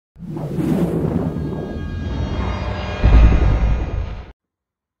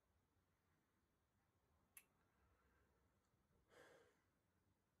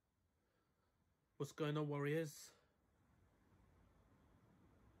What's going on, warriors?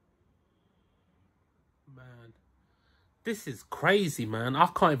 Man, this is crazy, man. I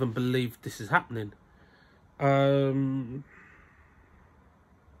can't even believe this is happening. So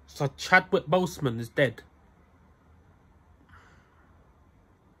Chadwick Boseman is dead.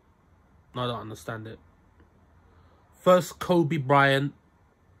 I don't understand it. First Kobe Bryant,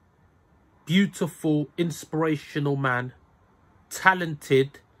 beautiful, inspirational man,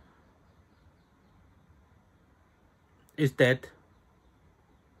 talented, is dead.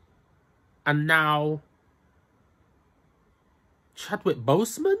 And now Chadwick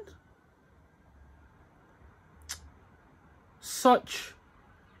Boseman? Such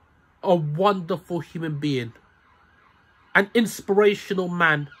a wonderful human being, an inspirational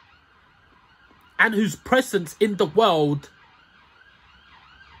man, and whose presence in the world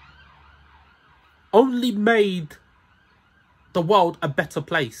only made the world a better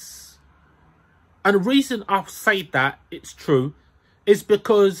place. And the reason I say that it's true is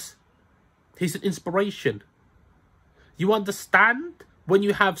because he's an inspiration. You understand? When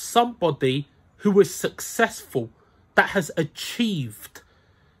you have somebody who is successful, that has achieved,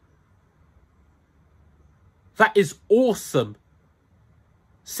 that is awesome,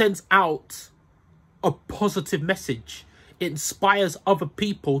 sends out a positive message. It inspires other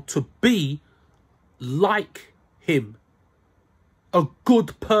people to be like him. A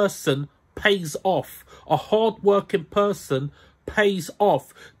good person pays off. A hard-working person pays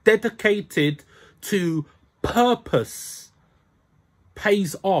off. Dedicated to purpose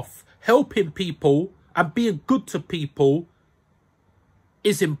pays off. Helping people and being good to people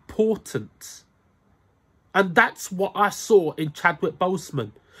is important. And that's what I saw in Chadwick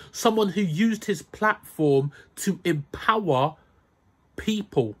Boseman. Someone who used his platform to empower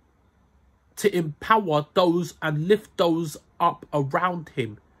people, to empower those and lift those up around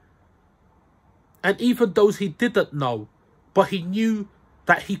him. And even those he didn't know, but he knew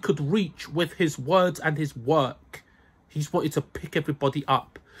that he could reach with his words and his work. He's wanted to pick everybody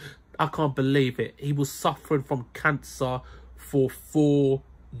up. I can't believe it. He was suffering from cancer for 4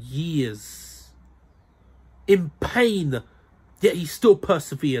 years. In pain, yet he still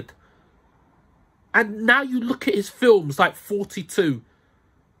persevered. And now you look at his films like 42,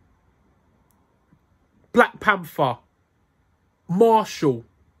 Black Panther, Marshall,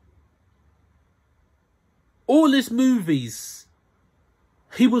 all his movies,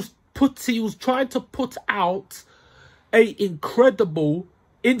 he was trying to put out a incredible,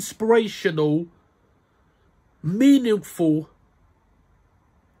 inspirational, meaningful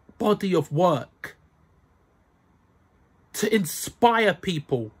body of work to inspire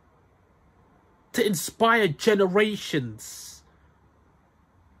people, to inspire generations.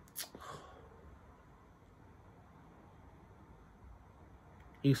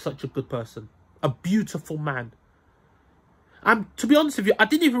 He's such a good person, a beautiful man. And to be honest with you, I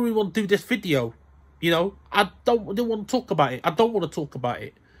didn't even really want to do this video. You know, I didn't want to talk about it. I don't want to talk about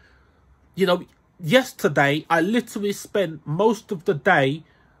it. You know, yesterday, I literally spent most of the day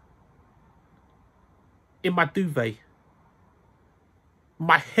in my duvet.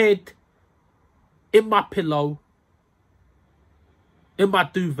 My head in my pillow, in my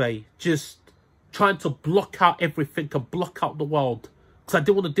duvet, just trying to block out everything and block out the world. Because I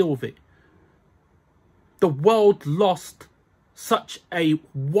didn't want to deal with it. The world lost such a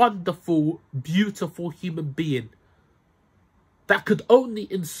wonderful, beautiful human being that could only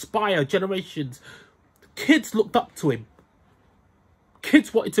inspire generations. Kids looked up to him.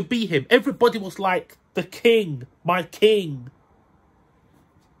 Kids wanted to be him. Everybody was like, the king, my king.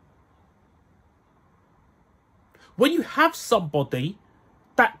 When you have somebody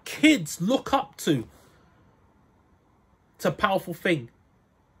that kids look up to, it's a powerful thing.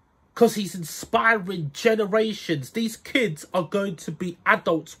 Because he's inspiring generations. These kids are going to be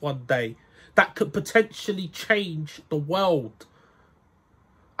adults one day that could potentially change the world.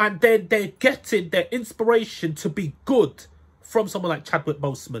 And then they're getting their inspiration to be good from someone like Chadwick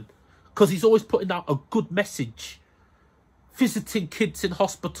Boseman. Because he's always putting out a good message. Visiting kids in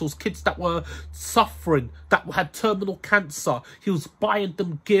hospitals, kids that were suffering, that had terminal cancer. He was buying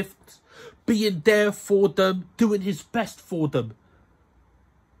them gifts, being there for them, doing his best for them.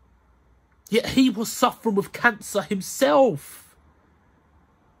 Yet he was suffering with cancer himself.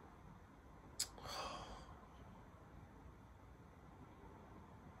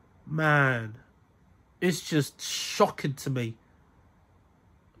 Man, it's just shocking to me.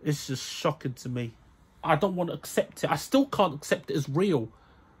 It's just shocking to me. I don't want to accept it. I still can't accept it as real.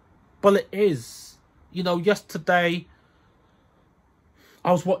 But it is. You know, yesterday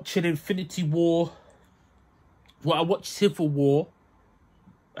I was watching Infinity War. Well, I watched Civil War.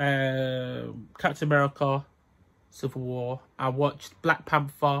 Captain America, Civil War. I watched Black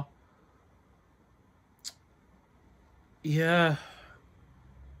Panther. Yeah.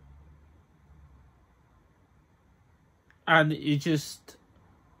 And it just...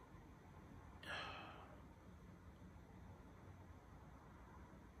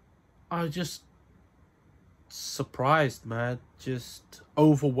 I was just surprised, man. Just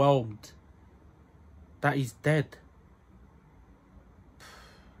overwhelmed that he's dead.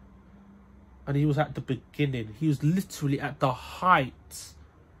 And he was at the beginning. He was literally at the height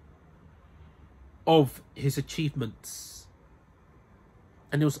of his achievements.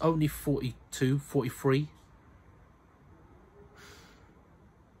 And it was only 42, 43.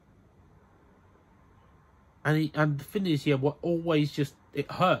 And the thing is, yeah, what always just,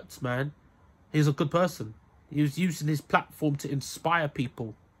 it hurts, man. He's a good person. He was using his platform to inspire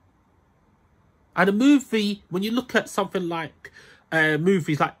people. And a movie, when you look at something like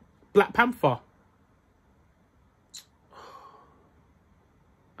movies like Black Panther,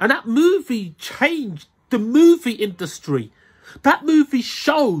 and that movie changed the movie industry. That movie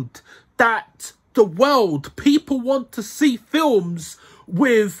showed that the world, people want to see films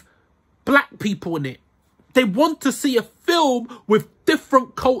with black people in it. They want to see a film with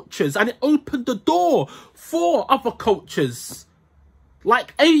different cultures, and it opened the door for other cultures,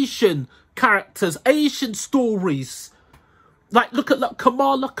 like Asian characters, Asian stories. Like, look at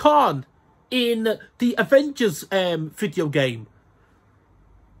Kamala Khan in the Avengers video game.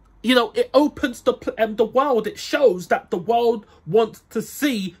 You know, it opens the world. It shows that the world wants to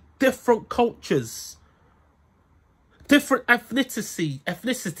see different cultures, different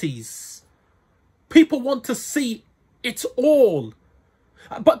ethnicities. People want to see it all.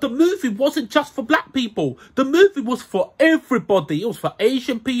 But the movie wasn't just for black people. The movie was for everybody. It was for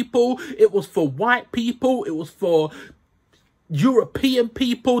Asian people. It was for white people. It was for European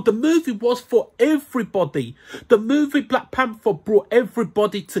people. The movie was for everybody. The movie Black Panther brought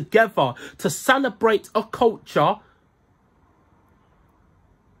everybody together to celebrate a culture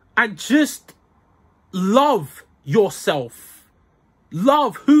and just love yourself.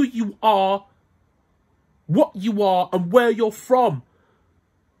 Love who you are, what you are, and where you're from.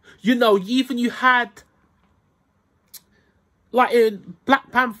 You know, even you had, like in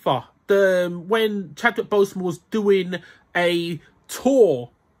Black Panther, when Chadwick Boseman was doing a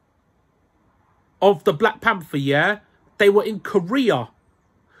tour of the Black Panther, yeah, they were in Korea.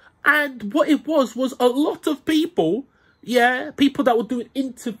 And what it was a lot of people, yeah, people that were doing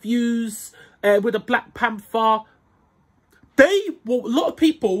interviews with the Black Panther. They were, a lot of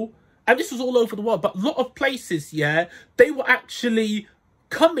people, and this was all over the world, but a lot of places, yeah, they were actually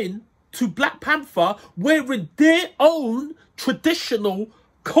coming to Black Panther wearing their own traditional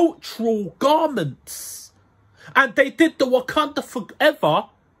cultural garments. And they did the Wakanda Forever,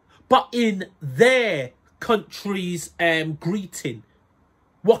 but in their country's greeting.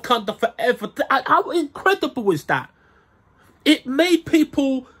 Wakanda Forever. How incredible is that? It made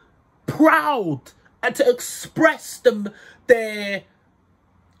people proud and to express their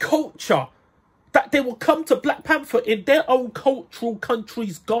culture. That they will come to Black Panther in their own cultural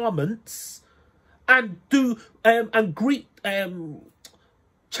country's garments and do and greet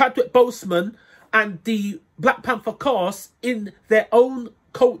Chadwick Boseman and the Black Panther cast in their own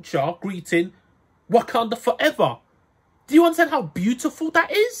culture greeting Wakanda Forever. Do you understand how beautiful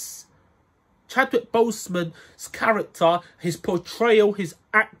that is? Chadwick Boseman's character, his portrayal, his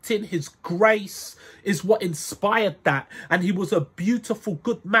acting, his grace is what inspired that. And he was a beautiful,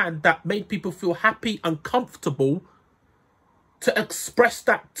 good man that made people feel happy and comfortable to express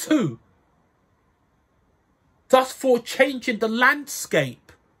that too. Thus for changing the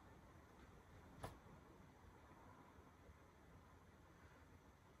landscape.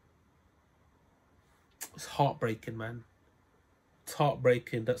 It's heartbreaking, man. It's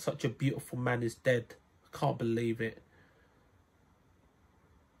heartbreaking that such a beautiful man is dead. I can't believe it.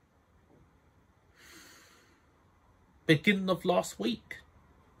 Beginning of last week,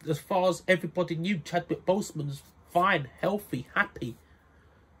 as far as everybody knew, Chadwick Boseman was fine, healthy, happy.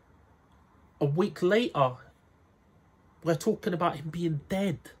 A week later, we're talking about him being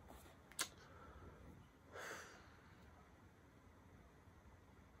dead.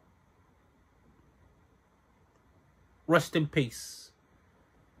 Rest in peace.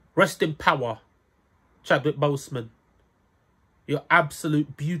 Rest in power, Chadwick Boseman. You're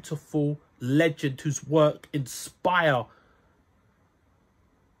absolute beautiful legend whose work inspire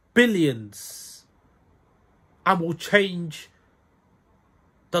billions and will change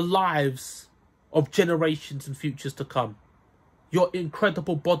the lives of generations and futures to come. Your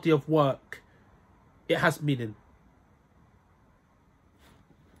incredible body of work, it has meaning.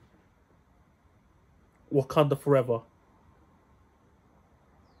 Wakanda forever.